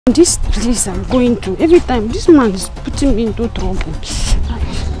This place I'm going to, every time, this man is putting me into trouble.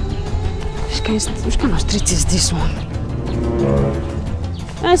 Which kind of street is this one?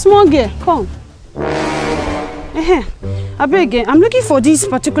 Small girl, come. I beg, I'm looking for this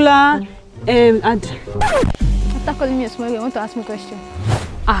particular ad. After calling me a small girl, you want to ask me a question?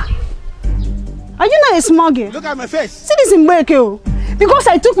 Are you not a small girl? Look at my face. See this in Mbeke, because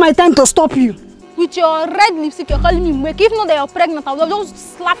I took my time to stop you. With your red lipstick, you're calling me Mbeke. If not that you're pregnant, I'll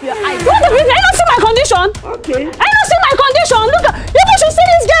just slap your eyes. You want to beat me? I don't see my condition. Okay. I don't see my condition. Look, you should see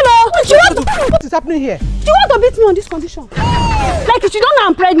this girl. What is happening here? You want to beat me on this condition? Like if you don't know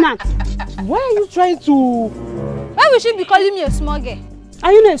I'm pregnant. Why are you trying to... Why would she be calling me a small girl?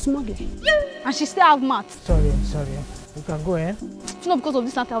 Are you not a small girl? And she still have maths. Sorry. You can go, eh? It's not because of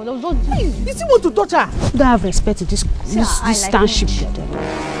this matter. I was just... You still want to touch her? You don't have respect to this like township.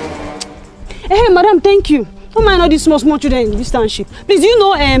 Hey, madam, thank you. Don't mind all these small children in this township. Please, do you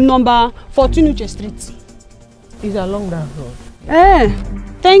know number 14 Uche Street? It's along that road.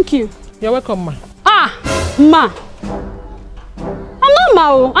 Thank you. You're welcome, ma. Ma. I'm not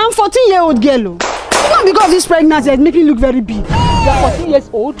ma. I'm 14-year-old girl. It's not because of this pregnancy that makes me look very big. You're 14 years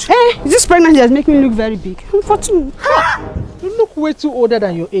old? This pregnancy that makes me look very big. I'm 14. You look way too older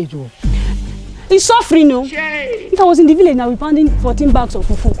than your age, oh. It's suffering, no? If I was in the village now, we're pounding 14 bags of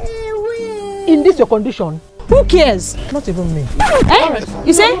fufu. In this your condition? Who cares? Not even me.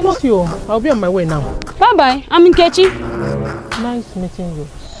 You say? Not you. I'll be on my way now. Bye-bye. I'm in Kechi. Nice meeting you.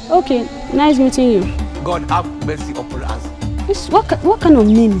 Okay, nice meeting you. God have mercy upon us. What kind of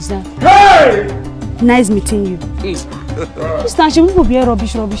name is that? Hey! Nice meeting you. This township people be a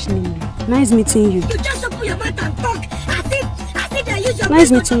rubbish name. Nice meeting you. You just open your mouth and talk as if they use your nice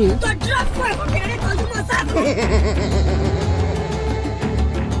meeting you. to drop foil from your head. You must have.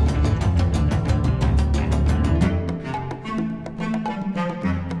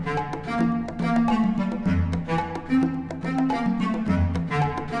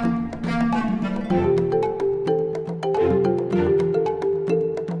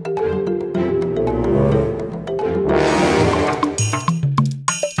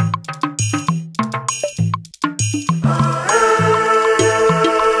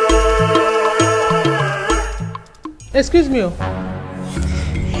 Excuse me.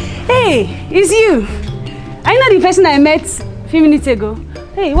 Hey, it's you. Are you not the person I met a few minutes ago?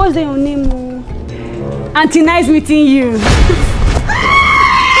 Hey, what's your name? Auntie, nice meeting you.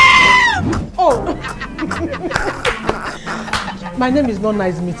 Oh. My name is not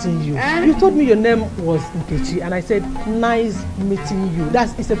nice meeting you. You told me your name was Nkechi and I said nice meeting you.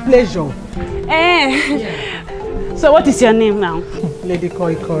 It's a pleasure. So what is your name now? Lady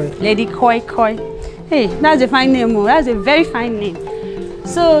Koi Koi. Lady Koi Koi. Hey, that's a fine name. That's a very fine name.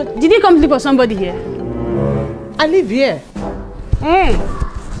 So, did you come to look for somebody here? I live here. Hey,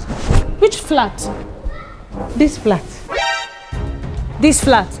 which flat? This flat. This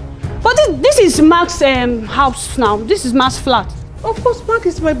flat. But this is Mark's house now. This is Mark's flat. Of course, Mark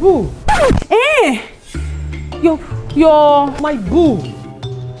is my boo. Hey, your my boo.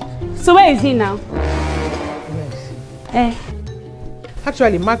 So where is he now? Where is he?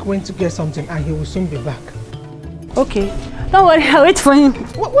 Actually, Mark went to get something and he will soon be back. Okay. Don't worry, I'll wait for him. Wait.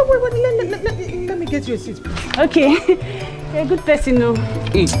 Let me get you a seat. Okay. You're a good person, no?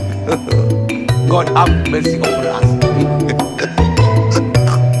 God have mercy upon us.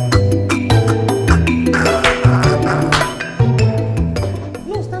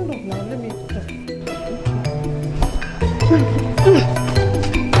 No, stand up now. Let me...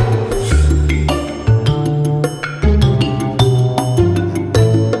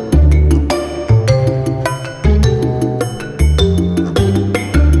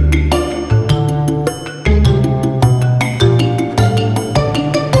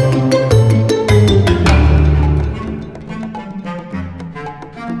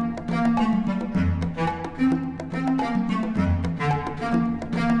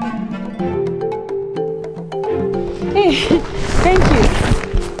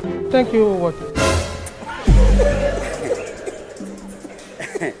 Thank you, what?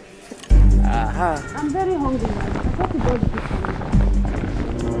 I'm very hungry. I thought you got this.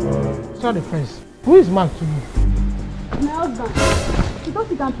 It's not the friends. Who is Mark to you? My husband. He thought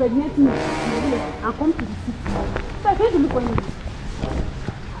he can pregnant me and come to the city. So I came to look for him.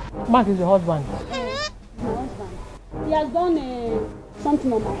 Mark is your husband? My husband. He has done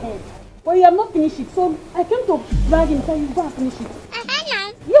something on my head. But he has not finished it. So I came to drag him so you go and finish it.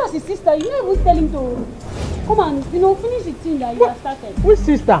 You as his sister, you never even tell him to come and finish the thing that you have started. Which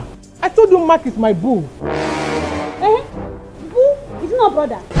sister? I told you Mark is my boo. Boo? Is he not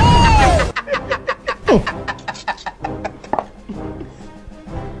brother?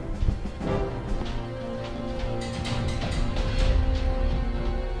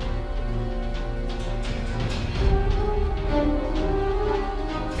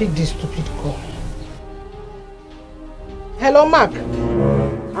 Pick this stupid call. Hello, Mark.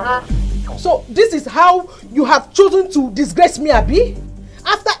 So this is how you have chosen to disgrace me, Abi?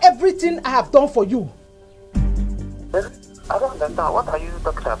 After everything I have done for you. I don't understand. What are you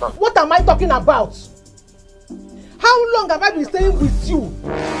talking about? What am I talking about? How long have I been staying with you?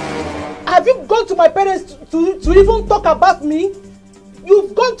 Have you gone to my parents to even talk about me?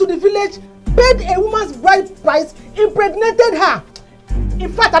 You've gone to the village, paid a woman's bride price, impregnated her.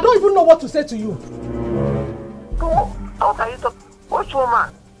 In fact, I don't even know what to say to you. What are you talking? Which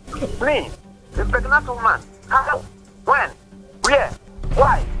woman? Me? The pregnant woman? How? When? Where?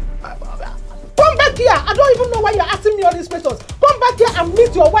 Why? Come back here! I don't even know why you're asking me all these questions. Come back here and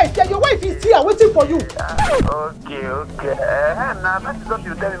meet your wife. Your wife is here waiting for you. Okay. Now that is what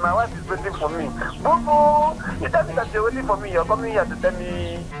you tell me. My wife is waiting for me. Boo! You tell me that you're waiting for me. You're coming here to tell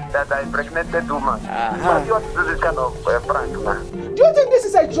me that I'm a pregnant woman. Why do you want to do this kind of prank, man? Do you think this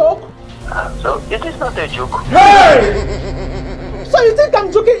is a joke? So, is this not a joke? Hey! So you think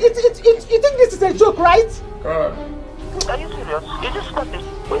I'm joking? You think this is a joke, right? Are you serious? Is this not a...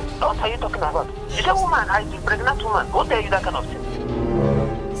 Wait, what are you talking about? Is a woman, I a pregnant woman. Who tell you that kind of thing?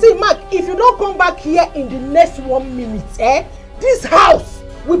 See, Mark, if you don't come back here in the next 1 minute, this house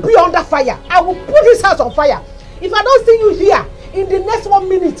will be under fire. I will put this house on fire. If I don't see you here in the next 1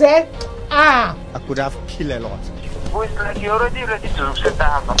 minute, I could have killed a lot. Who is like you're already ready to set that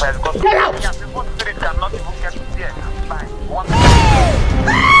house on fire because get out! People spirit cannot even get here. Fine.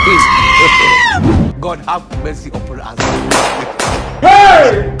 God have mercy upon us.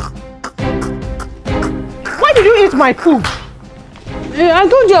 Hey! Why did you eat my food? I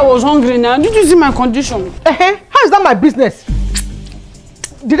told you I was hungry now. Did you see my condition? How is that my business?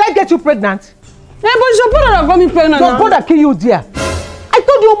 Did I get you pregnant? Yeah, but it's your brother that got me pregnant. Your brother killed you, dear. I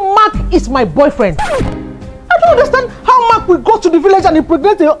told you Mark is my boyfriend. I don't understand how Mark will go to the village and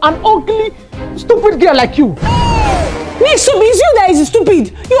impregnate an ugly, stupid girl like you. Me, so it's you that is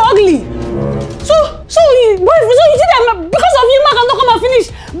stupid. You're ugly. So you think that because of you, Mark, I'm not come and finish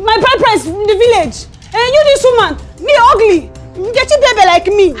my bride price in the village. And you, this woman, me ugly. Get you baby like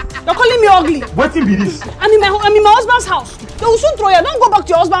me. You're calling me ugly. What be this? I'm in my husband's house. They will soon throw you. Don't go back to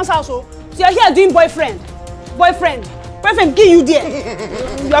your husband's house. So you're here doing boyfriend, kill you there.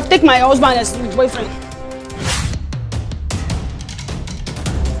 You have taken my husband as boyfriend.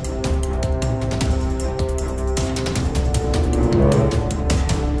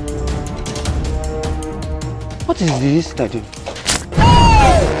 What is this that you?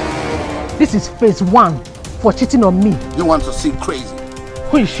 This is phase 1 for cheating on me. You want to see crazy?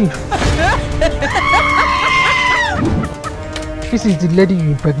 Who is she? This is the lady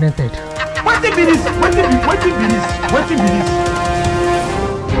you impregnated. What be this? What be this?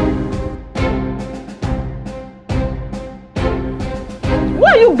 Why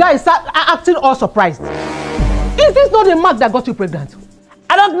are you guys acting all surprised? Is this not the Mark that got you pregnant?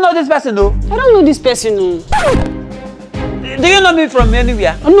 I don't know this person, though. I don't know this person, no. Do you know me from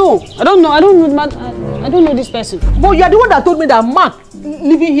anywhere? No, I don't know. I don't know this person. But you are the one that told me that Mark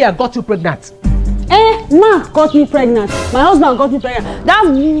living here got you pregnant. Mark got me pregnant. My husband got me pregnant.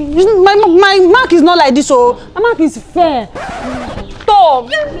 My Mark is not like this, so my Mark is fair. Tall.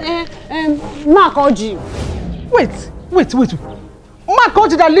 Mark Oji. Wait. Mark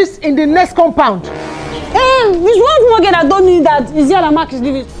Oji that lives in the next compound. There's one more girl that told me that is here that Mark is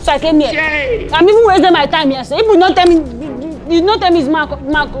living, so I came here. Yay. I'm even wasting my time here. So if you don't tell me it's Mark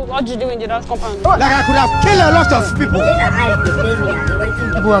Oji doing the last compound. Like I could have killed a lot of people.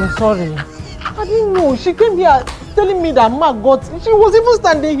 Oh, I'm sorry. I didn't know. She came here telling me that Mark got... She was even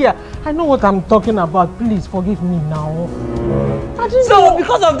standing here. I know what I'm talking about. Please forgive me now. I didn't know.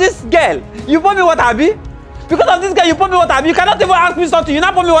 Because of this girl, you bought me what I be? Because of this girl, you bought me what I be? You cannot even ask me something. You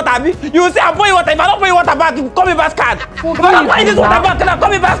not bought me what I be? You will say, I'll buy you water. If I don't buy you water back, you call me bastard. If I don't buy you this water back, call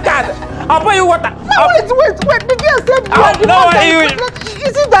me bastard. I'll buy you water. No, wait. The girl said...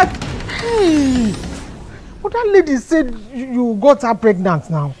 Is it that... Hey. But that lady said you got her pregnant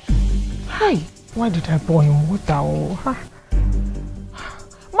now. Hi. Why did I pour him water? Oh,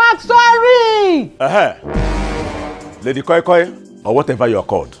 Mark, sorry! Lady Koi Koi, or whatever you are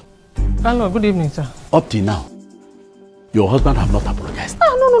called. Hello, good evening, sir. Up till now, your husband have not apologized.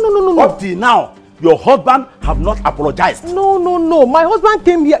 No. Up till now, your husband have not apologized. No. My husband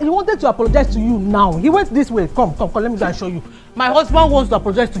came here. He wanted to apologize to you now. He went this way. Come. Let me go and show you. My husband wants to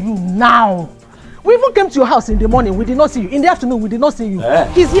apologize to you now. We even came to your house in the morning. We did not see you. In the afternoon, we did not see you.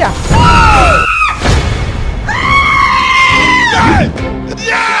 He's here.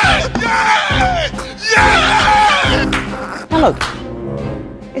 Landlord,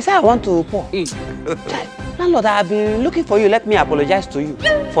 is that I want to pour? Landlord, I have been looking for you. Let me apologize to you.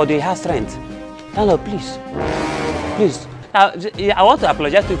 for the house rent. Landlord, please. Please. I want to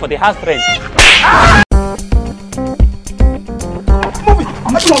apologize to you for the house rent.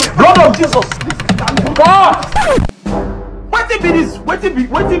 Blood of Jesus! God! What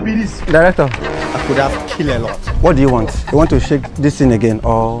be this? Director, I could have killed a lot. what do you want? You want to shake this scene again,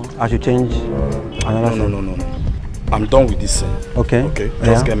 or I should change another scene? No. I'm done with this scene. Okay. Okay.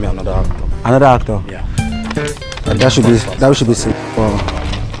 Just get me another actor. Another actor? Yeah. That should be scene. Wow.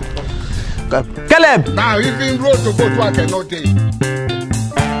 Caleb! Now even road to go to I cannot take.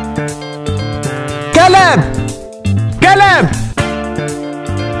 Caleb!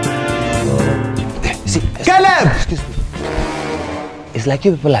 See, Caleb! Excuse me. It's like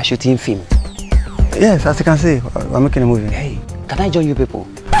you people are shooting film. Yes, as you can see, we're making a movie. Hey, can I join you people?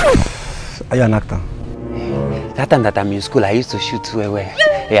 Are you an actor? That time that I'm in school, I used to shoot where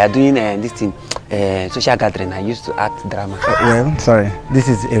we are doing this thing, social gathering. I used to act drama. Well, sorry, this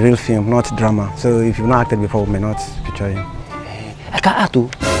is a real film, not drama. So if you've not acted before, we may not feature you. I can act too.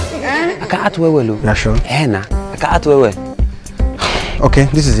 I can act well. Yeah, sure. I can act well. Okay,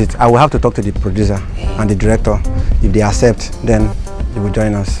 this is it. I will have to talk to the producer and the director. If they accept, then you will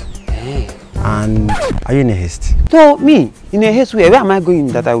join us. And are you in a haste? No, me. In a haste where am I going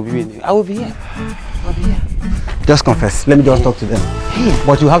that I will be in? I will be here. I'll be here. Just confess. Let me just talk to them.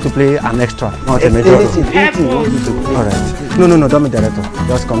 But you have to play an extra, not a major role. Anything you want me to. All right. No, don't be director.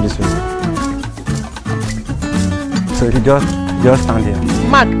 Just come this way. So if you just stand here.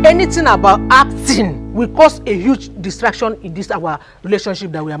 Mark, anything about acting will cause a huge distraction in this our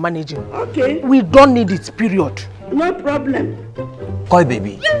relationship that we are managing. Okay. We don't need it, period. No problem. Koi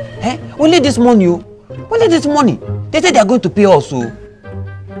baby. Only this money. Only this money. They say they are going to pay us.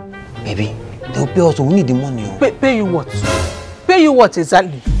 Baby, they will pay us. We need the money. Pay you what? Pay you what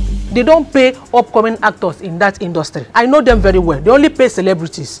exactly? They don't pay upcoming actors in that industry. I know them very well. They only pay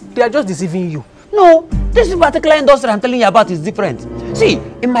celebrities. They are just deceiving you. No, this particular industry I'm telling you about is different. See,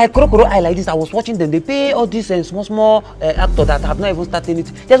 in my crocodile eye like this, I was watching them. They pay all these small actors that have not even started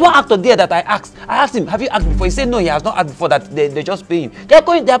it. There's one actor there that I asked him, have you acted before? He said no, he has not acted before. That they just pay him. They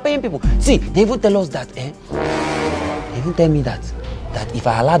are paying people. See, they even tell us that. They even tell me that if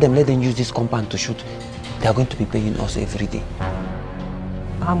I allow them, let them use this compound to shoot, they are going to be paying us every day.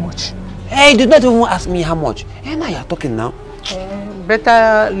 How much? Hey, you did not even ask me how much. Hey, now you're talking now.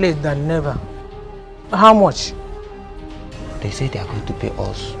 Better late than never. How much? They say they are going to pay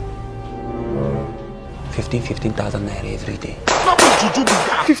us 15,000 naira every day.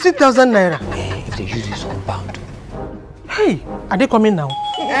 50,000 naira? If they use this compound. Hey, are they coming now?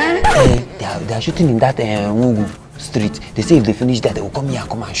 They are shooting in that Mugu street. They say if they finish that, they will come here and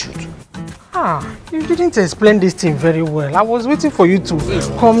come and shoot. You didn't explain this thing very well. I was waiting for you to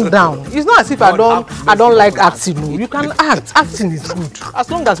calm down. It's not as if I don't like acting. No. You can act. Acting is good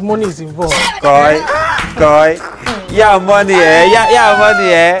as long as money is involved. Koi, yeah, money, yeah,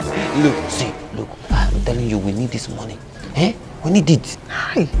 money, Look, I'm telling you, we need this money. We need it.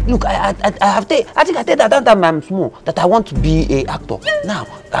 Hi. Look, I think I said that time I'm small that I want to be an actor. Now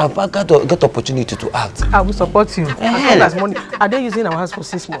I've got to get opportunity to act. I will support you. As long as money. Are they using our house for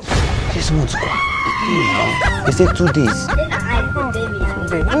 6 months? 6 months. They say 2 days.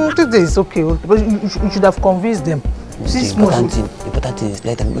 2 days is okay, but you should have convinced them. The important thing is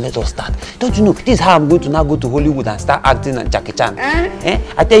let us start. Don't you know, this is how I'm going to now go to Hollywood and start acting and Jackie Chan.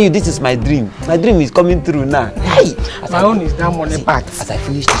 I tell you, this is my dream. My dream is coming through now. Hey! My own is that money part. As I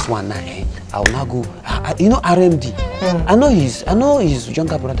finish this one now, I will now go. You know RMD? I know his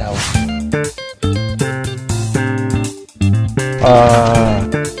younger brother.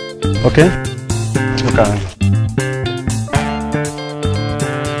 Okay. Okay.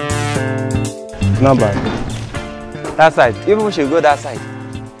 Not bad. That side. Even we should go that side.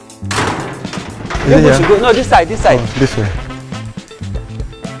 Even we should go. No, this side. This side. Oh, this way.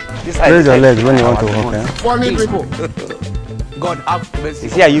 This side. Raise your legs when you want to walk. Funny people. God have mercy. You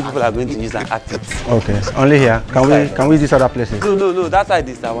see how you people are going to use and act it. Okay. Only here. Can we use these other places? No. That side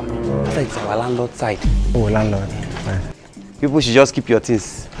is our. That side is our landlord side. Oh, landlord. Right. People should just keep your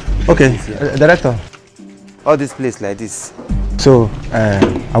things. Okay. Director. All this place like this. So,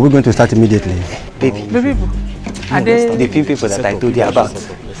 are we going to start immediately? Baby. Are they the film people that I told you about?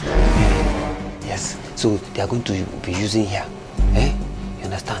 Yes. So they are going to be using here. You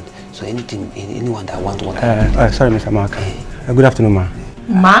understand? So anyone that wants one. Sorry, Mr. Mark. Good afternoon, ma.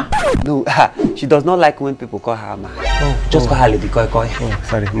 Ma? No, she does not like when people call her ma. Just call her Lady Koi Koi. Oh,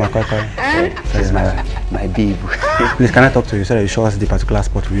 sorry, ma Koi Koi. She's my babe. Please, can I talk to you so that you show us the particular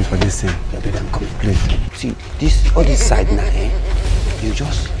spot we use for this scene? Yeah, baby, I'm coming. Please. See, all this side now, you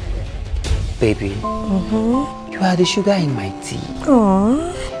just Baby, you are the sugar in my tea.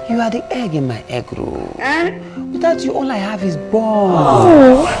 Aww. You are the egg in my egg roll. Without you, all I have is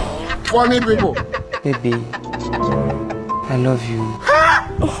bones. Funny people. Baby, I love you.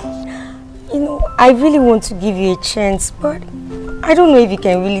 You know, I really want to give you a chance, but I don't know if you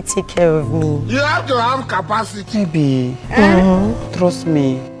can really take care of me. You have to have capacity. Baby, trust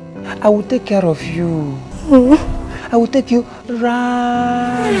me. I will take care of you. I will take you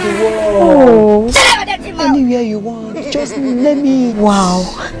round the world. Anywhere you want, just let me. Wow.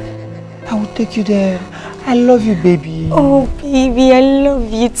 I will take you there. I love you, baby. Oh, baby, I love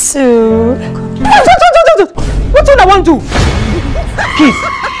you too. What do I want to do? Kiss.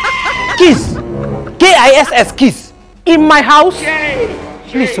 Kiss. K-I-S-S, kiss. In my house?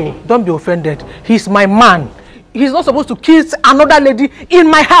 Please, so don't be offended. He's my man. He's not supposed to kiss another lady in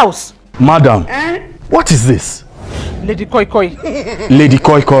my house. Madam, what is this? Lady Koi Koi. Lady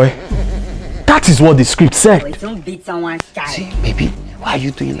Koi Koi. That is what the script said. Don't beat someone's child. See, baby, why are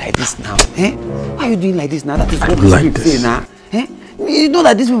you doing like this now? Eh? Why are you doing like this now? That is what the the script script say now. Eh? You know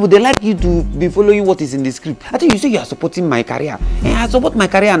that these people, they like you to be following what is in the script. I think you say you are supporting my career. I support my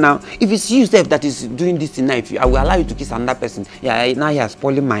career now. If it's you, Steph, that is doing this tonight, I will allow you to kiss another person. Yeah, now you are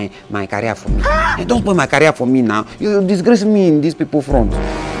spoiling my career for me. Don't spoil my career for me now. You disgrace me in these people front.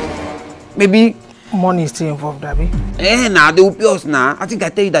 Maybe money is still involved, Abby. Nah, they will pay us now. I think I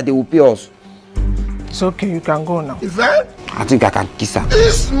tell you that they will pay us. It's okay, you can go now. Is that? I think I can kiss her.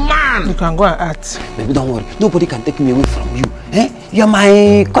 This man! You can go and act. Baby, don't worry. Nobody can take me away from you. Eh? You're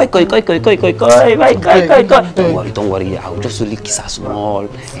my koi. My koi. Don't worry. I will just only kiss her small.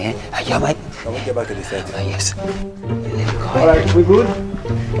 Eh? You're my... Can we get back to the set? Yes. Alright, we good?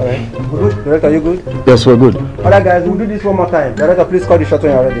 Alright, we good? Director, you good? Yes, we're good. Alright guys, we'll do this one more time. Director, please call the shot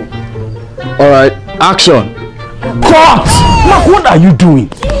when you're ready. Alright, action. Cut! Mark, what are you doing?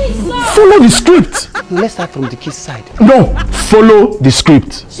 Follow the script. Let's start from the kiss side. No, follow the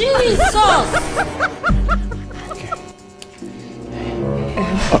script. Jesus!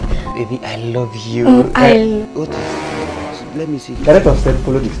 Baby, I love you. Let me see. Director said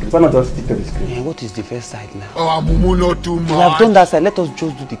follow the script. Why not just stick to the script? What is the first side now? Oh, Mumu, not too much. We have done that side. Let us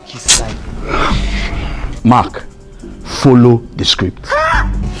just do the kiss side. Mark, follow the script.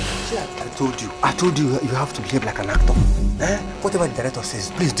 I told you you have to behave like an actor. Eh? Whatever the director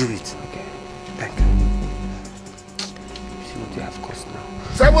says, please do it. Okay. Thank you. See what you have cost now.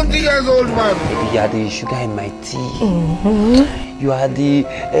 70 years old man. Baby, you are the sugar in my tea. You are the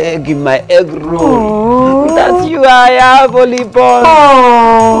egg in my egg roll. Without you, I have only born.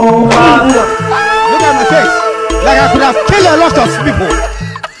 Look at my face. Like I could have killed a lot of people.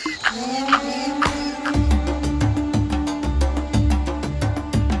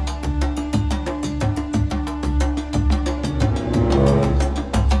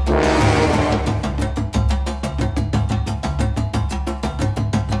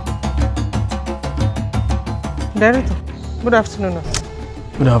 Director, good afternoon.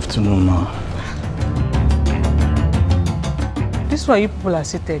 Good afternoon, ma. This is why you people are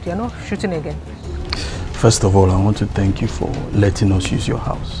seated. You're not shooting again. First of all, I want to thank you for letting us use your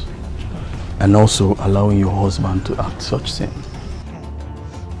house. And also allowing your husband to act such thing.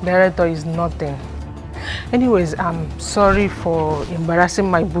 Director is nothing. Anyways, I'm sorry for embarrassing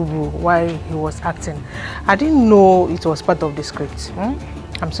my boo-boo while he was acting. I didn't know it was part of the script.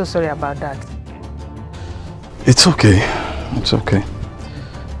 I'm so sorry about that. It's okay. It's okay.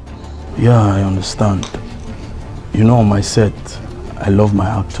 Yeah, I understand. You know, on my set, I love my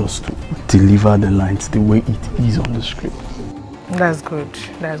actors to deliver the lines the way it is on the script. That's good.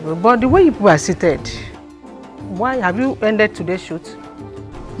 That's good. But the way you people are seated, why have you ended today's shoot?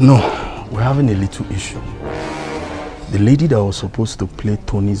 No, we're having a little issue. The lady that was supposed to play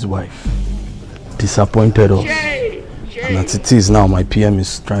Tony's wife disappointed us. And as it is now, my PM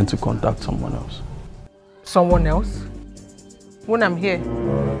is trying to contact someone else. Someone else? When I'm here?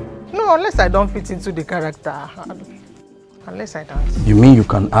 No, unless I don't fit into the character. Unless I don't. You mean you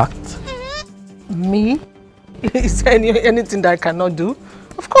can act? Me? Is there anything that I cannot do?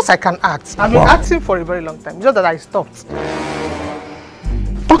 Of course I can act. I've been acting for a very long time. Just that I stopped.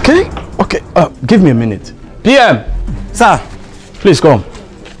 Okay. Give me a minute. PM! Sir! Please come.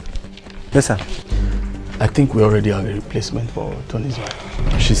 Yes, sir. I think we already have a replacement for Tony's wife.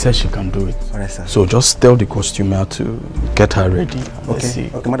 She said she can do it. Alright, sir. So just tell the costumer to get her ready. Let's see.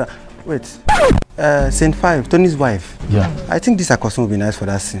 Okay, madam. Wait. Scene 5, Tony's wife. Yeah. I think this costume will be nice for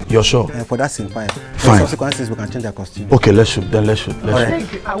that scene. You're sure? For that scene 5. Fine. Subsequent scenes we can change their costume. Okay, let's shoot. Then let's shoot. Alright.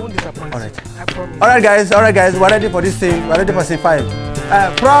 Thank you. I won't disappoint. Alright. I promise. Alright guys, we're ready for this scene. We're ready for scene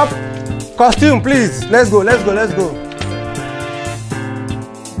 5. Prop, costume, please. Let's go.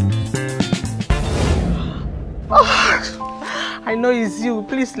 I know it's you.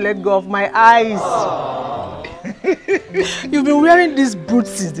 Please let go of my eyes. You've been wearing this boot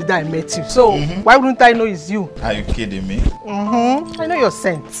since the day I met you. So why wouldn't I know it's you? Are you kidding me? I know your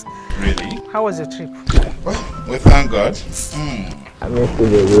scent. Really? How was your trip? Well, we thank God. I miss you,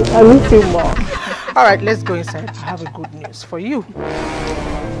 baby. I miss you more. All right, let's go inside. I have a good news for you.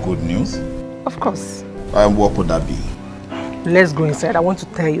 Good news? Of course. And what would that be? Let's go inside. I want to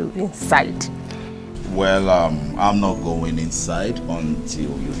tell you inside. Well, I'm not going inside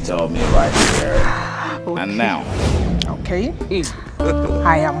until you tell me right here. Okay. And now. Okay.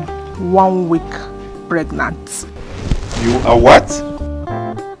 I am 1 week pregnant. You are what?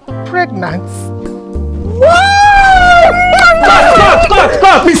 Pregnant.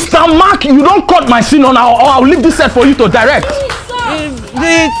 Cut! Mr. Mark, you don't cut my scene on, or I'll leave this set for you to direct.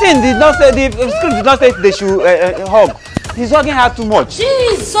 The thing did not say, the script did not say they should hug. He's hugging her too much.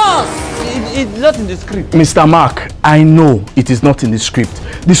 Jesus! It's not in the script. Mr. Mark, I know it is not in the script.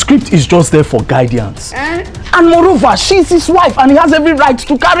 The script is just there for guidance. And moreover, she's his wife and he has every right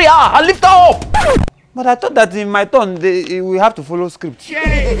to carry her and lift her up. But I thought that in my turn, we have to follow script.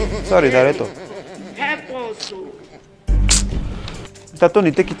 Sorry, director. Mr.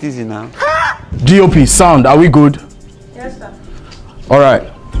 Tony, take it easy now. DOP, sound, are we good? Yes, sir. All right.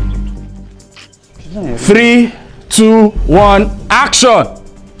 3, 2, 1, action!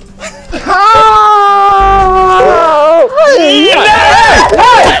 Hey!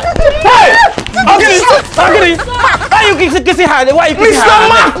 Okay, why are you kissing her? Why are you kissing her? Mr.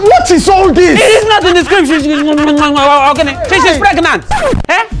 Mark, what is all this? It is not in the script. She's pregnant.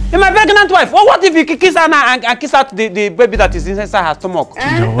 Eh? You're my pregnant wife. Well, what if you kiss her now and kiss out the baby that is inside her stomach?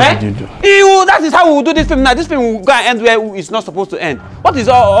 What did you do? That is how we will do this film now. This film will go and end where it's not supposed to end. What is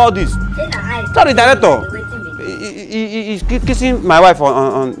all this? Sorry, director. He's kissing my wife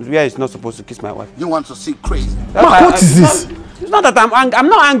on where he's not supposed to kiss my wife. You want to see crazy? Mark, what is this? It's not that I'm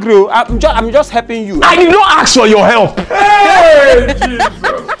not angry. I'm just helping you. I did not ask for your help. Hey, Jesus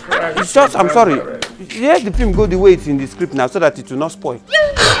Christ. It's just, I'm sorry. Let the film go the way it's in the script now so that it will not spoil.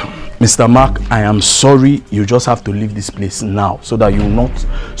 Mr. Mark, I am sorry. You just have to leave this place now so that you will not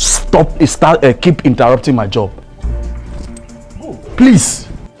keep interrupting my job. Please.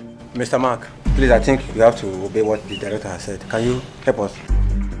 Mr. Mark, please, I think you have to obey what the director has said. Can you help us?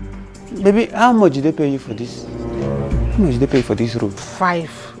 Baby, how much did they pay you for this? How much did they pay you for this role?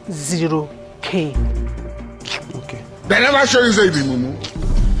 50K. Okay. They never show you anything, Mumu.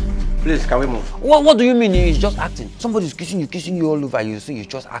 Please, can we move? What do you mean he's just acting? Somebody's kissing you all over, you say he's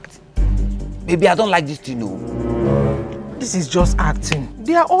just acting. Baby, I don't like this thing, no. This is just acting.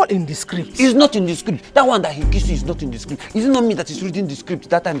 They are all in the script. It's not in the script. That one that he kisses is not in the script. Is it not me that is reading the script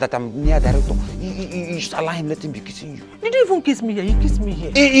that time that I'm near director? You just allow him, let him be kissing you. You didn't even kiss me here, you kissed me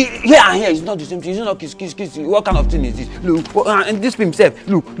here. Here and here is not the same thing. It's not kiss. What kind of thing is this? Look, and this film himself.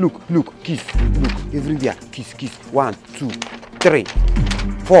 Look, kiss. Look, everywhere. Kiss. 1, 2, 3,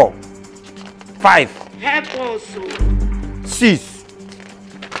 4, 5. Help also. 6,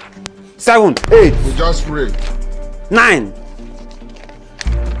 7, 8. We just pray. 9,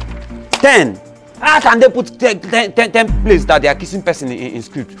 10. How can they put 10 places that they are kissing person in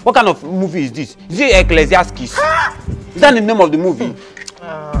script? What kind of movie is this? Is it Ecclesiastes? Is that the name of the movie?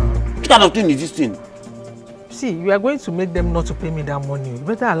 What kind of thing is this thing? See, you are going to make them not to pay me that money. You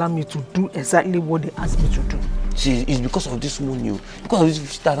better allow me to do exactly what they asked me to do. See, it's because of this money, because of this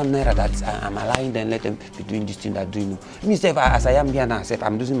 50,000 naira that I'm allowing them, let them be doing this thing they're doing. Me, as I am here now,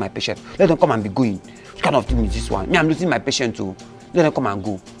 I'm losing my patience. Let them come and be going. What kind of thing is this one? Me, I'm losing my patience too. Let them come and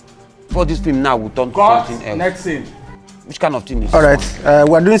go. For this film now, we'll turn to something else. Next scene. Which kind of thing is all right, this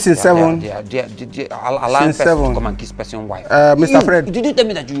we're doing scene 7. Allowing person to come and kiss person's wife. Mr. Fred. Did you tell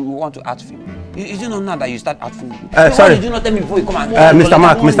me that you want to act film? Is it not now that you start act film? Sorry. Why did you not tell me before you come and Mr.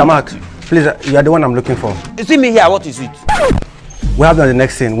 Mark, please, you are the one I'm looking for. You see me here, what is it? We have done the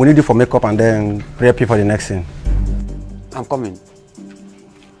next scene. We need you for makeup and then prep you for the next scene. I'm coming.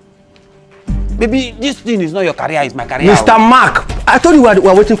 Baby, this thing is not your career, it's my career. Mr. Mark, I told you we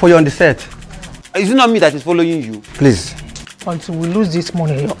are waiting for you on the set. Is it not me that is following you? Please. Until we lose this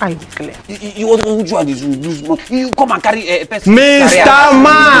money, your eye will clear. You want to lose money? You come and carry a person. Mr.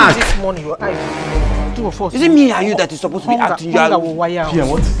 Mark! This money, your eye will clear. Two of us. Is it me and you that is supposed to be acting? Hunger will wire us. Yeah,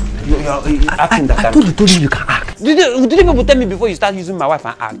 what? You're acting that I told you you can act. Did people tell me before you start using my wife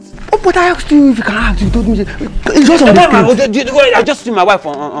and act? Oh, but I asked you if you can act. You told me it's just on the script. I just see my wife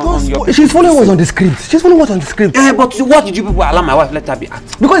on your page. She's following what's on the script. She's following what's on the script. But what did you people allow my wife let her be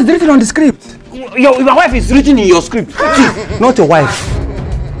act? Because it's written on the script. Your wife is written in your script. Not your wife.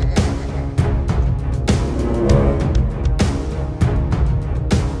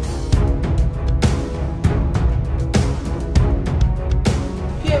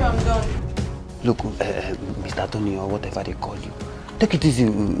 Take it easy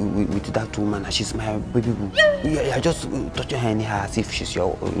with that woman. She's my baby boo. Yeah, just touching her anyhow as if she's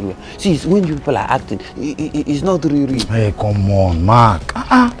your... See, when you people are acting, it's not real. Hey, come on, Mark.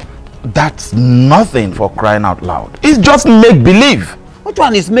 That's nothing for crying out loud. It's just make-believe. Which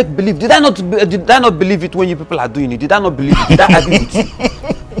one is make-believe? Did I not believe it when you people are doing it? Did I not believe it? Did I agree with you?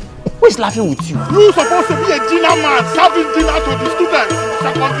 Who is laughing with you? You're supposed to be a dinner man, serving dinner to the students.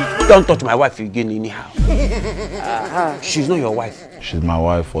 Don't touch my wife again anyhow. She's not your wife. She's my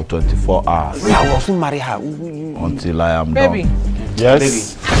wife for 24 hours. I will soon marry her. Until I am Baby. done.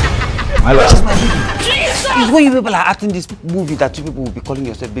 Yes? Baby. My love. She's my baby. It's when you people are acting this movie that you people will be calling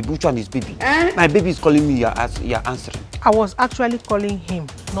yourself baby. Which one is baby? My baby is calling me, you're answering. I was actually calling him,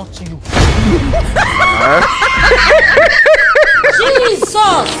 not you.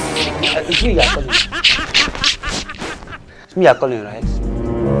 Jesus! It's me you're calling. It's me you're calling, right?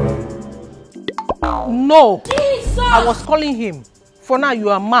 No! Jesus. I was calling him. For now, you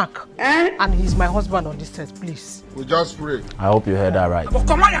are Mark. And he's my husband on this set, please. We just pray. I hope you heard that right. But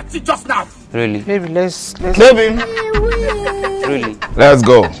come on, your teeth just now. Really? Baby, let's... Baby! Really? Let's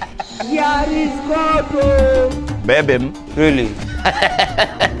go. Here is God. Baby. Really?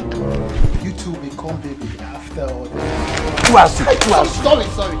 You two become baby after all this. Who asked you? Who asked you?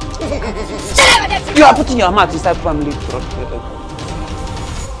 Sorry. You are putting your mouth inside family.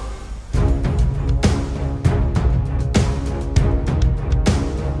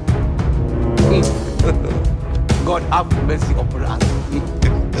 God have mercy upon us.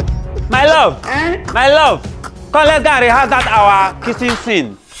 My love! My love! Come, let's go and rehearse that our kissing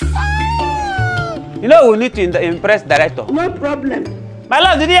scene. You know we need to impress director. No problem. My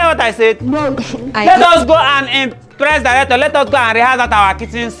love, did you hear what I said? No. Let us go and impress director. Let us go and rehearse that our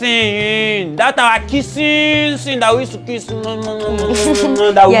kissing scene. That our kissing scene that we used to kiss.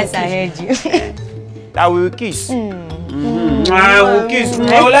 Yes, I heard you. That we will kiss. I will kiss.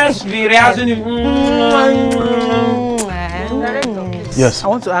 No, let's be rehearsing it. Yes. I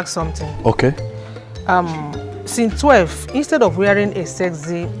want to ask something. Okay. Scene 12, instead of wearing a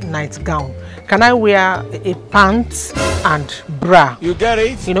sexy nightgown, can I wear a pants and bra? You get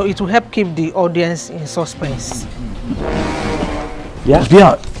it? You know, it will help keep the audience in suspense. Yeah.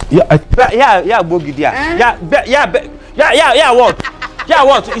 Bogid, what? Yeah,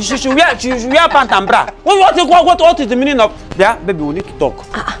 what? You should wear pants and bra. What is the meaning of? Yeah, baby, we need to talk.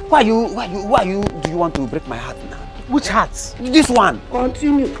 Why you do you want to break my heart now? Which heart? This one.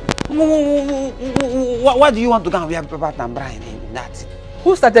 Continue. Why do you want to go and wear pants and bra in that?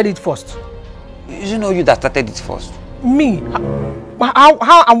 Who started it first? Is it not you that started it first? Me?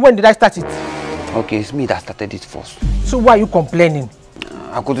 How and when did I start it? Okay, it's me that started it first. So why are you complaining?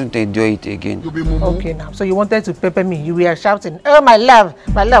 I couldn't endure it again. Okay, now. So you wanted to pepper me. You were shouting, "Oh, my love,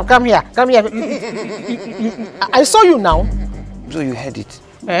 come here, come here." I saw you now. So you heard it?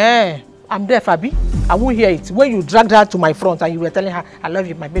 I'm there, Fabi. I won't hear it. When you dragged her to my front and you were telling her, "I love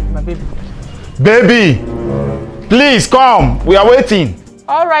you, my baby, my baby." Baby, please come. We are waiting.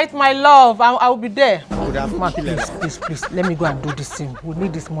 All right, my love. I will be there. Man, please, let me go and do this thing. We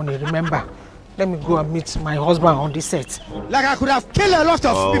need this money, remember. Let me go and meet my husband on this set. Like I could have killed a lot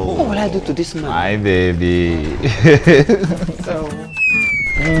of people. What will I do to this man? My baby. So,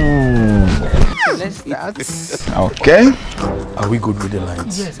 let's start. Okay. Are we good with the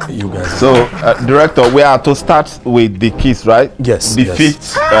lines? Yes. You guys. So, director, we are to start with the kiss, right? Yes.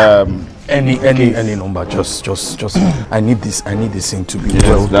 Befit. Any number. Just. I need this scene to be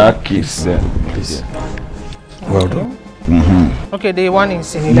well done. That kiss there. Please. Well done. Okay, the one in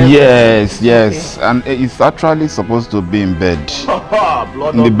scene 11. Yes. Okay. And it's actually supposed to be in bed.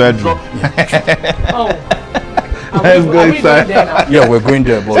 In the bedroom. Let's go inside. Yeah, we're going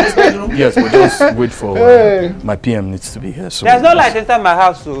there, but yes, but just wait for my PM needs to be here. So there's no light inside my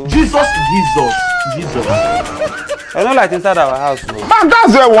house, so. Jesus. There's no light inside our house, so. Man,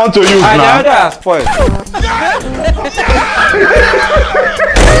 that's what I want to use now. And the other has spoiled.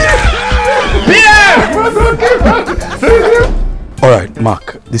 All right,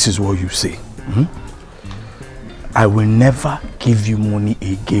 Mark, this is what you say. I will never give you money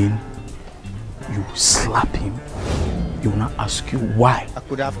again. You slap him. He will not ask you why. I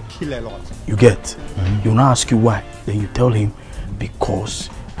could have killed a lot. You get? He will not ask you why. Then you tell him, because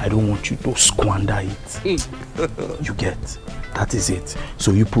I don't want you to squander it. You get? That is it.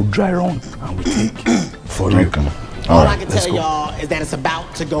 So you put dry run and we take for real. All I can tell y'all is that it's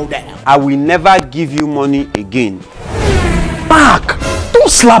about to go down. I will never give you money again. Mark! Don't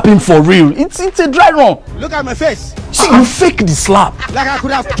slap him for real. It's a dry run. Look at my face. See, you fake the slap. Like I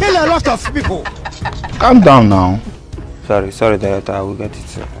could have killed a lot of people. Calm down now. Sorry, Director. I will get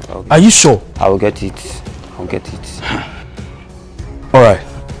it. Are you sure? I will get it. I'll get it. All right.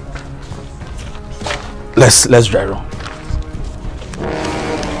 Let's dry run.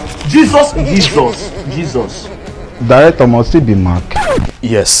 Jesus. Director must still be Mark.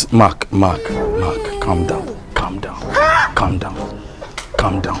 Yes, Mark. Calm down.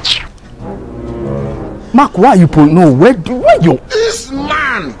 Mark, why are you pulling? No, where your This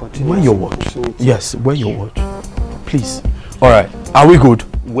man. Where your watch? Yes, where your watch? Please. All right. Are we good?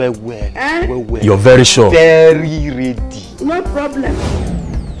 Well. You're very sure. Very ready. No problem.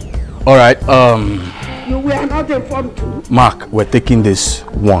 All right. You were not informed too. Mark, we're taking this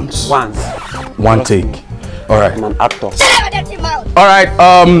once. One take. All right. I'm an actor. All right.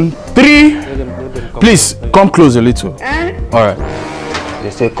 3. Please come close a little. All right. They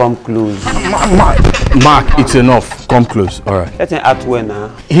say come close. Mark, it's enough. Come close. All right. Let him act well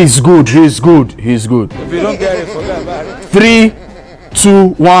now. He's good. If you don't get it, forget about it. 3,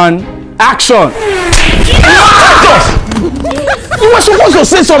 2, 1, action! You were supposed to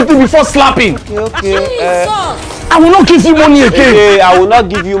say something before slapping. Okay. I will not give you money again. Okay, I will not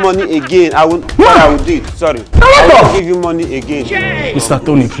give you money again. I will do it. Sorry. I will not give you money again. Mr.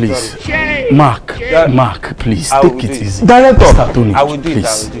 Tony, please. Mark, please take it easy. Director, Mr. Tony, I will do it.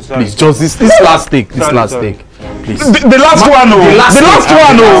 please, just this last take. Please. The last one, no.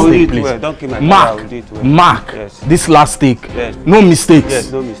 Please. Don't kill my Mark, yes. this last take. Yes. No mistakes.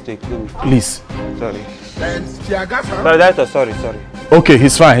 Yes, no mistake. Please. Sorry. Director, sorry. Okay,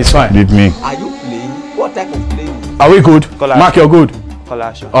 he's fine. Leave me. Are you playing? What type of playing? Are we good? Mark, you're good. Call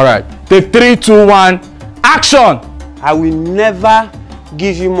action. All right. Take 3, 2, 1, action! I will never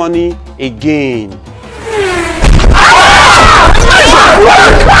give you money again.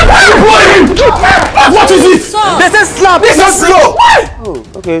 What is it? They say slap. This is slow. Oh,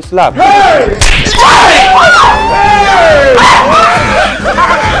 okay, slap.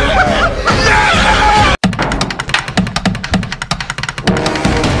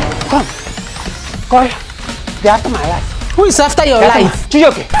 Come. They're after my life. Who is after your life?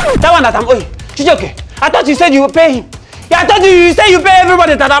 Chijoke. That one that I'm owing. Chijoke. I thought you said you would pay him. Yeah, I thought you said you pay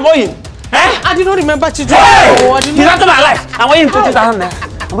everybody that I'm owing. I did not remember Chijoke. He's after my life. I'm owing 20,000 naira.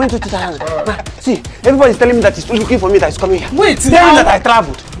 I'm owing 20,000 naira. See, everybody's telling me that he's looking for me, that he's coming here. Wait. Tell him that I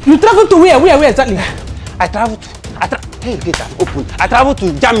traveled. You traveled to where? Where exactly? I traveled to... Hey, gate is open. I traveled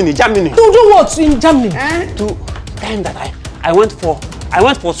to Germany. To do what in Germany? To tell him that I went for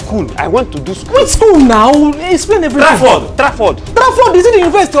school. I went to do school. Which school now? Explain everything. Trafford. Trafford, is it the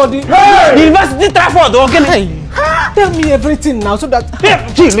university or the... Hey! The university Trafford, okay? Hey, tell me everything now so that... Look,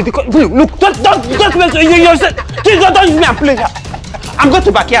 don't use me and play. I'm going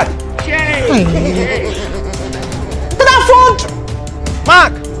to backyard. Trafford!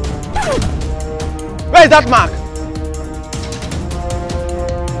 Mark! Where is that Mark?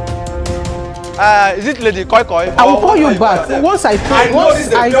 Is it Lady Koi Koi? I will call you back. Once I pay. I know this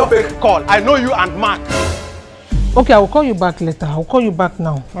is a pure fake call. I know you and Mark. Okay, I will call you back later. I will call you back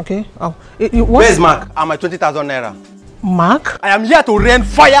now. Okay? Where is Mark? I'm my 20,000 naira. Mark? I am here to rain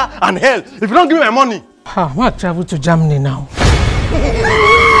fire and hell. If you don't give me my money. Mark traveled to Germany now.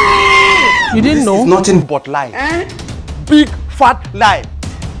 You didn't know? It's nothing but lie. Big fat lie.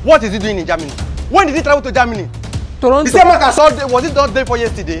 What is he doing in Germany? When did he travel to Germany? Toronto. The same Mark I saw, was it not there for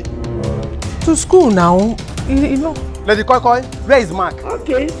yesterday? To school now. You know. Lady Koi Koi, where is Mark?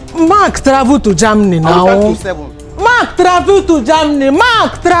 Okay. Mark traveled to Germany now. I will count to 7. Mark traveled to Germany.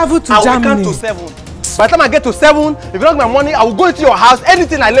 Mark traveled to Germany. I will count to 7. By the time I get to 7, if you don't give my money, I will go into your house.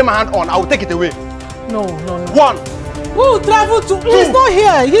 Anything I lay my hand on, I will take it away. No. 1. Who traveled to... 2. He's not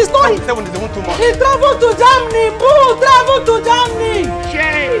here. He's not... 7 is even too much. He traveled to Germany. Who traveled to Germany?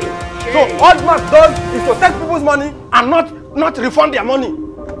 So all Mark does is to take people's money and not refund their money.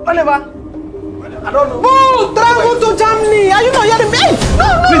 Whenever. I don't know. Who traveled to Germany? Are you not hearing me? No.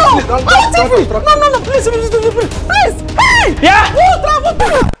 Please, don't. Please. Hey! Yeah? Who traveled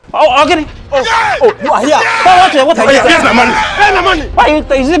to... Oh, okay. Oh, you are here. What are you saying? Here's my money. Here's my money. Why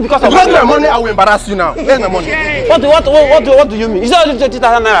is it because of... Where's my money? I will embarrass you now. Here's my money. What do you mean? Is that 20,000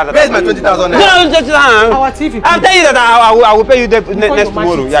 naira? Where's my 20,000 naira? No, 20,000. Our TV. I'll tell you that I will pay you next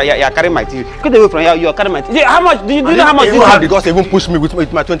tomorrow. Yeah, carrying my TV. Get away from here. You're carrying my TV. How much? Do you know how much? You have because they even push me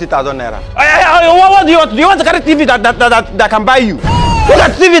with my 20,000 naira. What do you want? Do you want to carry TV that can buy you? Look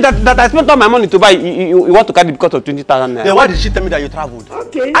at TV that I spent all my money to buy. You want to carry because of 20,000 naira? Then why did she tell me that you traveled?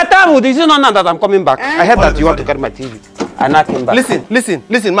 Okay. I traveled. Is it not now that I'm coming back? I heard that you want to carry my TV. And I came back.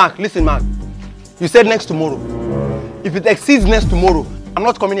 Listen, Mark. You said next tomorrow. If it exceeds next tomorrow, I'm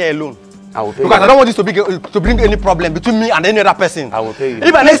not coming here alone. I will pay because you. I don't want this to bring any problem between me and any other person. I will pay you.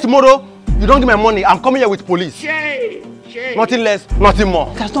 If by next tomorrow you don't give my money, I'm coming here with police. Nothing less, nothing more.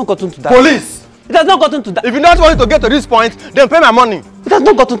 It has not gotten to that. Police. It has not gotten to that. If you don't want it to get to this point, then pay my money. It has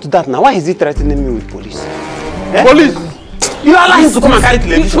not gotten to that now. Why is he threatening me with police? Police? You allow him to come and carry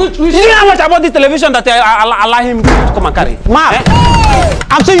television. You know how much about this television that I allow him to come and carry? Mark!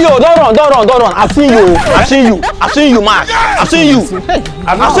 I've seen you. Don't run. I've seen you, Mark. I've seen you.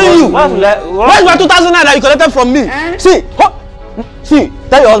 Where's my 2,000 naira you collected from me? See,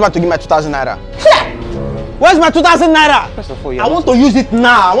 tell your husband to give my 2,000 naira. Where's my 2,000 naira? I want to use it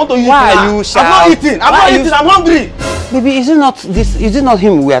now. Why are you shouting? I'm not eating. I'm hungry. Baby, is it not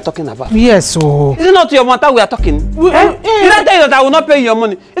him we are talking about? Yes, so. Is it not your mother we are talking? Did I tell you that I will not pay your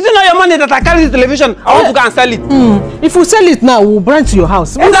money? Is it not your money that I carry the television? I want to go and sell it. If we sell it now, we'll branch to your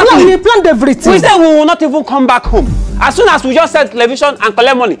house. Exactly. We planned everything. We said we will not even come back home. As soon as we just sell television and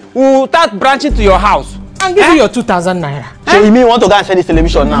collect money, we will start branching to your house. And give you your 2,000 naira. So you mean you want to go and sell this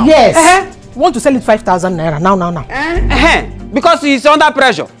television now? Yes. Want to sell it 5,000 naira now. Because he's under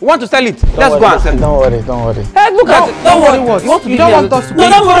pressure. We want to sell it. Let's go and sell it. Don't worry. Hey, look at it. Don't worry. What? You don't want us to pay? No,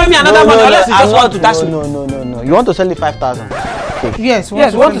 don't borrow me another money unless you just want to dash me. No. You want to sell it 5,000? Yes, we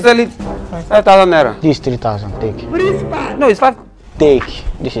want to sell it 5,000 naira. This is 3,000. Take. No, it's 5. Take.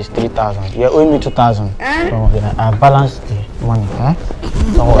 This is 3,000. You're owing me 2,000. Don't worry. I balanced the money.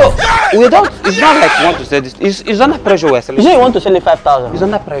 Don't worry. We don't. It's not like we want to sell this. It's under pressure. We're selling. You say you want to sell it 5,000. It's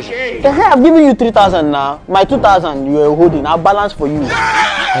under pressure. I'm giving you 3,000 now. My 2,000 you are holding. I'll balance for you.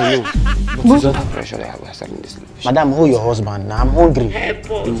 I know. But it's under pressure that we're selling this. Madam, hold your husband now. I'm hungry.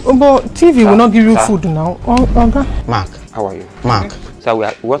 But TV will not give you food now. Okay. Mark. How are you? Mark. So we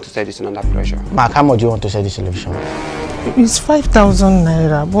want to sell this under pressure. Mark, how much do you want to sell this television? It's 5,000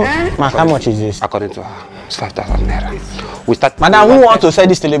 naira. But Mark, how much is this? According to her, it's 5,000 naira. We start. Madam, who want to sell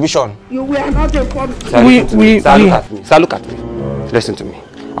this television? You were not informed. Sir, look at me. Listen to me.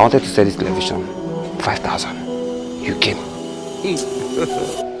 I wanted to sell this television 5,000. You came.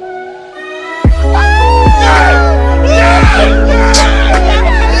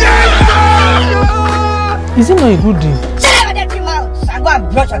 Is it not a good deal? Go and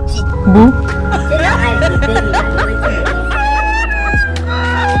brush your teeth.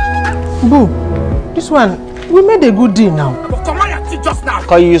 Boo, this one, we made a good deal now. Come on, your teeth just now.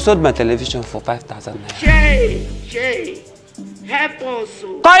 Because you sold my television for 5,000 naira. Jay, help us.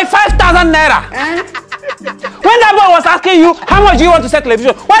 Because 5,000 naira. When that boy was asking you, how much do you want to sell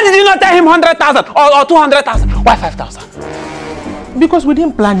television? Why did you not tell him 100,000 or 200,000? Why 5,000? Because we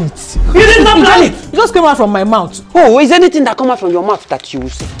didn't plan it. You did not plan it? It just came out from my mouth. Oh, is anything that comes out from your mouth that you will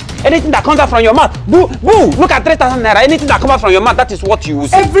say? Anything that comes out from your mouth, boo, look at 3,000 naira. Anything that comes out from your mouth, that is what you will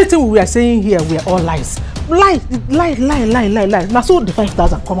say. Everything we are saying here, we are all lies. Lie. Now so the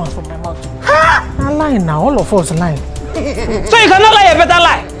 5,000 come out from my mouth. I lie now, all of us lie. So you cannot lie a better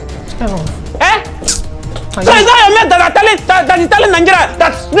lie? So it's not your man that is telling Nigeria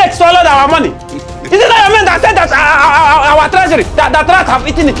that snakes swallowed our money? Is it not your man that said that our treasury, that rats have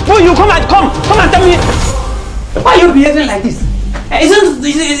eaten it? No, you come and tell me. Why are you behaving like this? Is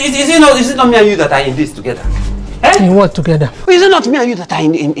it not me and you that are in this together? In what together? Is it not me and you that are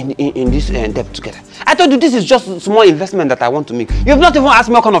in this debt together? I told you this is just a small investment that I want to make. You have not even asked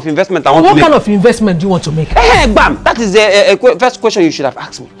me what kind of investment I want to make. What kind of investment do you want to make? Bam! That is the first question you should have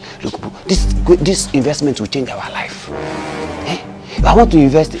asked me. Look, this investment will change our life. I want to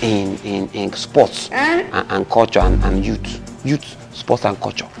invest in sports and culture and youth sports and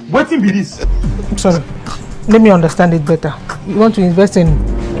culture. What thing be this? Sorry, let me understand it better. You want to invest in?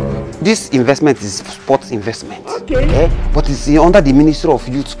 This investment is sports investment. Okay. But it's under the Ministry of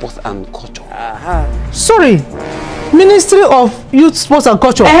Youth, Sports and Culture. Sorry, Ministry of Youth, Sports and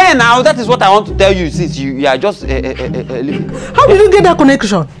Culture. Now that is what I want to tell you since you are just living. How did you get that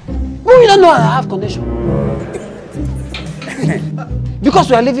connection? Well, you don't know I have connection. Because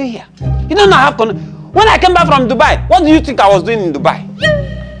we are living here. You don't know I have connection. When I came back from Dubai, what do you think I was doing in Dubai?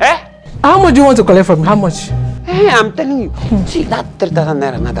 How much do you want to collect from me? How much? I'm telling you. See, that 3,000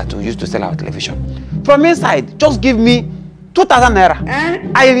 naira now that we used to sell our television. From inside, just give me 2,000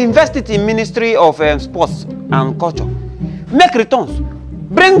 naira. I invest it in Ministry of Sports and Culture. Make returns.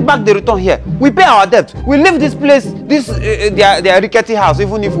 Bring back the return here. We pay our debt. We leave this place, their rickety house,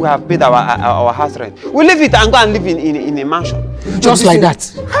 even if we have paid our house rent. We leave it and go and live in a mansion. Just like that?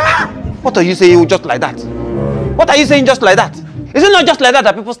 What are you saying just like that? What are you saying just like that? Is it not just like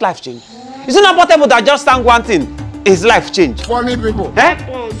that people's life change? Is it not possible that just sang one thing, his life change? Funny people.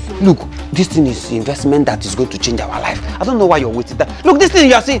 Look, this thing is investment that is going to change our life. I don't know why you're waiting. Look, this thing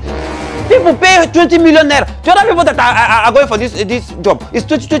you are seeing, people pay 20 million naira. The other people that are going for this job, it's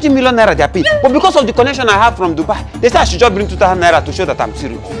 20 million naira they are paid. But because of the connection I have from Dubai, they say I should just bring 2,000 naira to show that I'm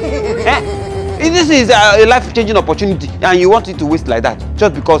serious. This is a life-changing opportunity, and you want it to waste like that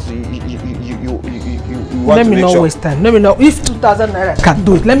just because Let me not waste time. Let me know if 2,000 naira can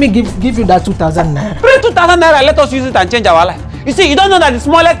do it. Let me give you that 2,000 naira. Bring 2,000 naira. Let us use it and change our life. You see, you don't know that the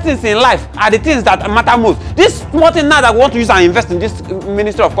smallest things in life are the things that matter most. This small thing now that we want to use and invest in this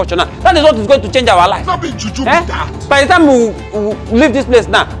Ministry of Culture now, that is what is going to change our life. Not be juju with that. By the time we leave this place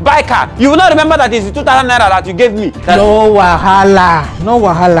now, buy car, you will not remember that it's the 2,000 naira that you gave me. No wahala. No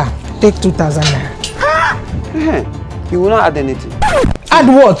wahala. Take 2,000 naira. You will not add anything. Add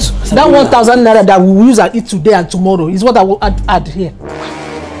what? That 1,000 naira that we will use and eat today and tomorrow is what I will add here.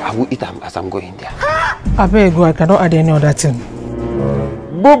 I will eat as I'm going there. I beg you, I cannot add any other thing.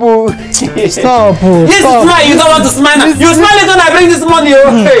 Boo-boo. Stop. This stop. smile, you don't want to smile now. You smile it when I bring this money.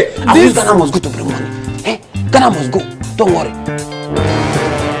 Hey, I wish Ghana must go to bring money. Hey, Ghana must go. Don't worry.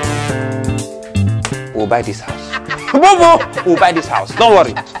 We'll buy this house. Boo-boo. We'll buy this house. Don't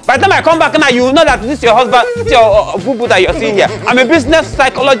worry. By the time I come back now, you will know that this is your husband, this is your boo-boo that you're seeing here. I'm a business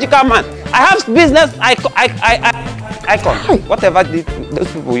psychological man. I have business icon. Whatever those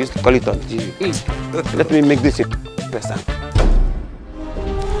people used to call it on TV. Let me make this a person.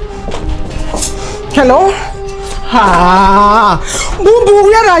 Hello? Boo-boo,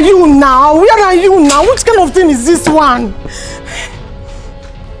 where are you now? Where are you now? Which kind of thing is this one?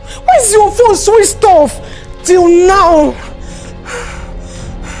 Why is your phone switched off till now?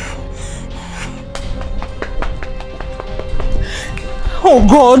 Oh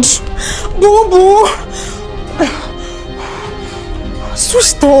God, Boo-boo,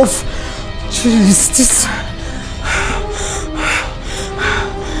 switched off. Jeez, this.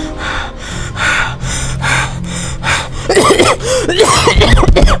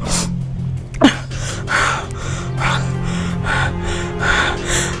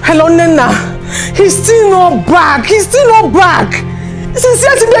 Hello, Nena. He's still not back. He's still not back. Since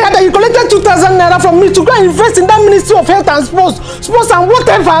yesterday that you collected 2,000 naira from me to go and invest in that Ministry of Health and Sports and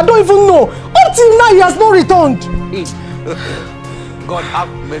whatever, I don't even know. Until now, he has not returned. God have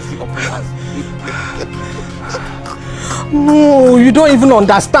mercy upon us. No, you don't even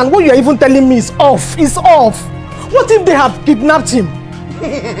understand. What you're even telling me is off. It's off. What if they have kidnapped him?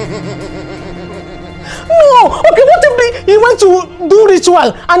 No, okay, what if he went to do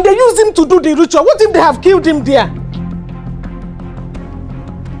ritual and they used him to do the ritual? What if they have killed him there?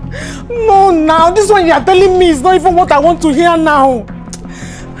 No, now, this one you are telling me is not even what I want to hear now.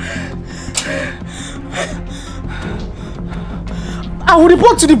 I will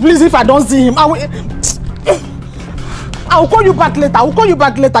report to the police if I don't see him. I will call you back later. I will call you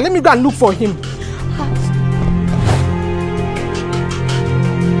back later. Let me go and look for him.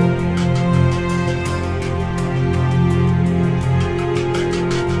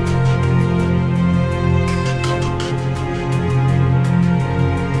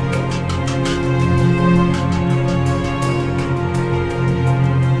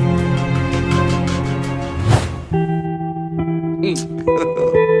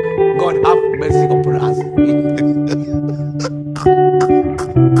 God have mercy upon us.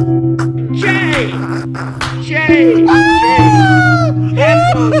 Jay!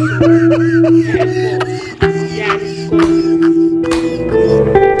 Help us! Yes.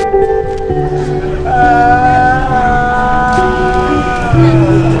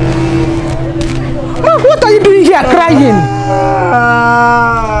 What are you doing here crying?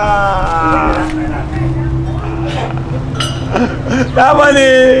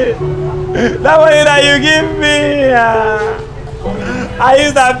 That money that you give me, I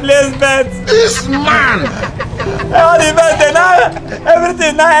used to place bets. This man! All the bets,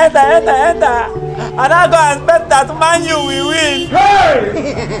 everything now enter. And I go and bet that Man U will win. Hey!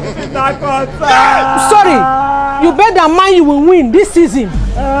 Sorry, you bet that Man U will win this season.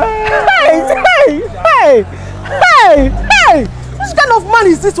 Hey! Which kind of man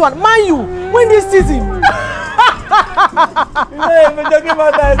is this one? Man U win this season. Hey, joking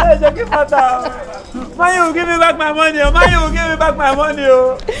matter. Man U will give me back my money.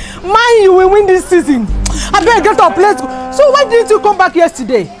 Man U will win this season. I better get up. Let's go. So why didn't you come back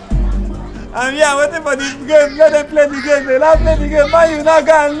yesterday? I'm here waiting for this game. Let them play the game. They love play the game. Man U not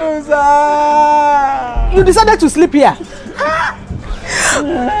gonna lose. You decided to sleep here.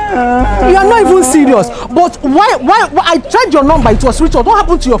 You are not even serious. But why? I tried your number. It was switched off. What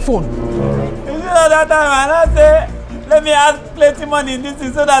happened to your phone? You know that time I say, let me ask plenty money in this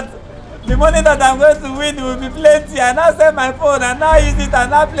thing so that the money that I'm going to win will be plenty. And I sell my phone and now use it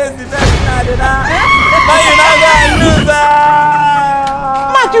and now place the best now. Now you not gonna lose.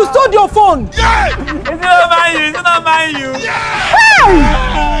 Mark, you stole your phone. Yeah! It's not mind you. Yeah! Hey!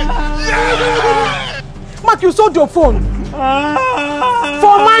 Yeah! Mark, you sold your phone.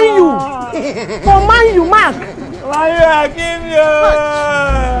 For Man U. For Man U, Mark. Man U, I give you.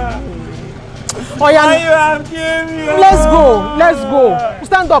 Oh, yeah. Why you have given me? Let's go. Let's go.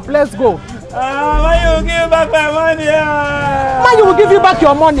 Stand up. Let's go. Why you give back my money? Why you will give you back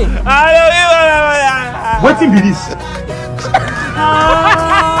your money? I don't give my money. What thing be this?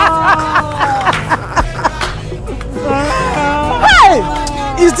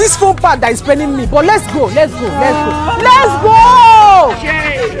 Hey! Is this phone part that is paining me? But let's go. Let's go. Let's go. Let's go.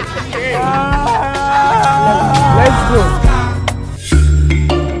 Let's go.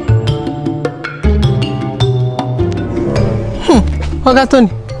 Oga Tony,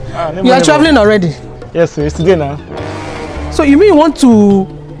 you are traveling already? Yes, sir. It's today now. So you mean you want to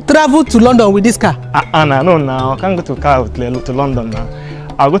travel to London with this car? No, now I can't go to car to London now.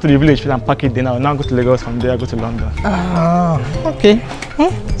 I'll go to the village and pack it. Then I'll now go to Lagos. From there, I'll go to London. Okay.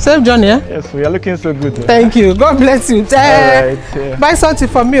 Safe journey, eh? Yes, we are looking so good. Thank you. God bless you. Alright. Yeah. Buy something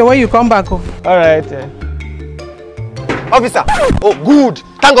for me when you come back home. Alright. Yeah. Officer. Oh, good.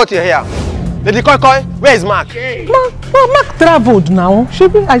 Thank God you're here. Lady Koi Koi, where is Mark? Mark traveled now.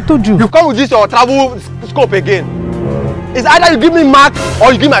 Shebi, I told you. You come with this your travel scope again. It's either you give me Mark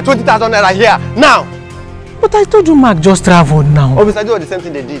or you give me 20,000 naira here now. But I told you Mark just traveled now. Officer, I do the same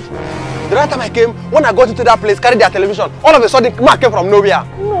thing they did. The right time I came, when I got into that place, carried their television, all of a sudden Mark came from nowhere.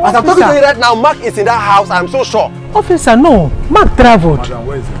 No, as I'm talking to you right now, Mark is in that house, I'm so sure. Officer, no. Mark traveled. Madam,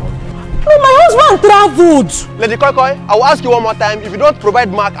 where is the house? No, my husband traveled. Lady Koi Koi, I will ask you one more time. If you don't provide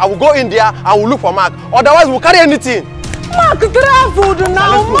Mark, I will go in there and will look for Mark. Otherwise, we'll carry anything. Mark traveled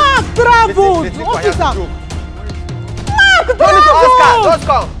now. Mark traveled. Officer. Mark traveled. Just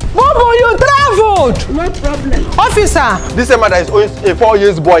come. Bobo, you traveled. No problem. Officer. This mother is always a 4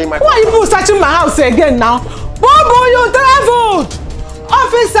 years boy in my. Why are you people searching my house again now? Bobo, you traveled.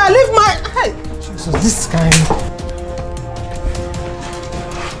 Officer, leave my. Hey, Jesus, this kind.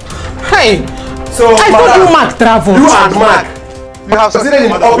 Hey, so I told you Mark traveled. You and Mark, you have succeeded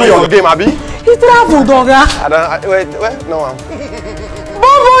in upping your game, Abi? He traveled, Oga. Wait, no one.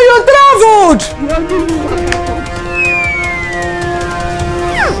 Bobo, you traveled.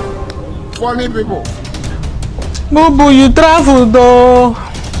 Funny people. Bobo, you traveled, though.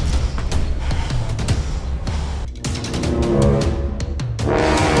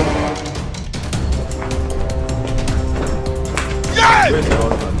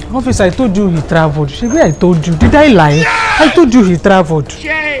 Officer, I told you he traveled. Shebi, I told you. Did I lie? I told you he traveled.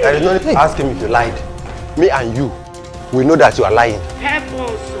 There is no need to ask him if you lied. Me and you, we know that you are lying.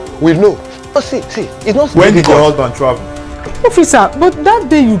 We know. Oh, see, it's not. When did your husband travel? Officer, but that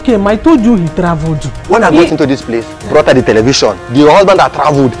day you came, I told you he traveled. When I got into this place, brought her the television, the husband that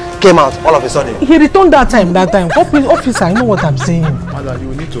traveled came out all of a sudden. He returned that time. Officer, I know what I'm saying. Mother, you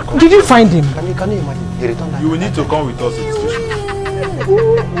will need to come. Did you find him? Can you imagine? He returned that. You will need to come with us to the station.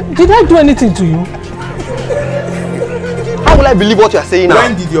 Did I do anything to you? How will I believe what you are saying now?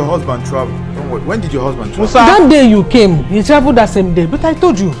 When did your husband travel? Don't worry. When did your husband travel? That day you came, he traveled that same day, but I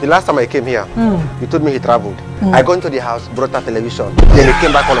told you. The last time I came here, you told me he traveled. I got into the house, brought her television, then he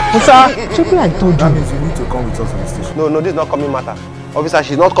came back all of a sudden. Officer, I told you. That means you need to come with us to the station. No, this is not coming matter. Officer,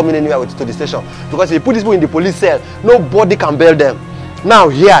 she's not coming anywhere to the station. Because if you put these people in the police cell, nobody can bail them. Now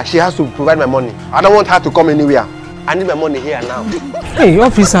here, she has to provide my money. I don't want her to come anywhere. I need my money here now. Hey,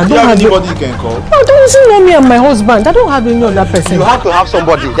 officer, I don't have anybody you can call. No, don't you know me and my husband? I don't have any other person. You have to have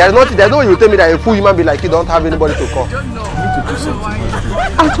somebody. There's no way you tell me that a full human being like you don't have anybody to call. You need to do something.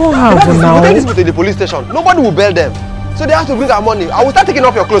 I don't have now. You take these people to the police station. Nobody will bail them. So they have to bring our money. I will start taking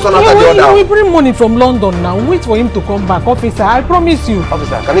off your clothes one after the other. We bring money from London now. Wait for him to come back. Officer, I promise you.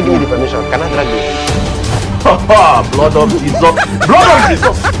 Officer, can you give me the permission? Can I drag you? Blood of Jesus. Blood of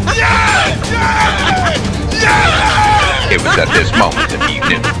Jesus. It was at this moment that he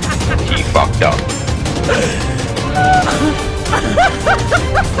knew he fucked up.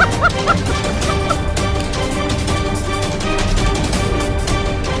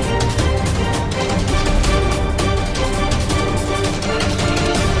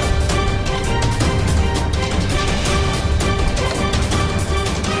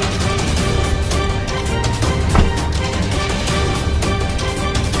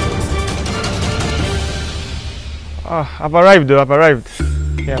 I've arrived though, I've arrived.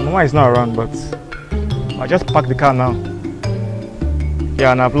 Yeah, Mama is not around, but I just parked the car now.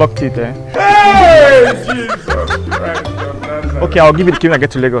 Yeah, and I've locked it, eh? Hey, Jesus Christ. Okay, I'll give you the key when I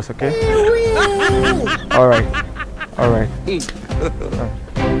get to Lagos, okay? Alright. Alright.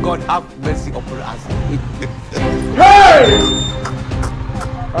 God have mercy upon us. Hey!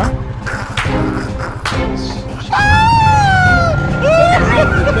 Huh?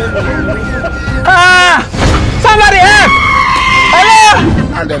 Somebody help! Hello!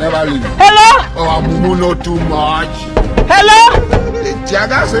 And they never leave. Hello! Oh, I'm not too much. Hello! The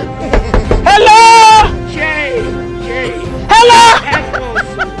Tiagas, Hello! Hello!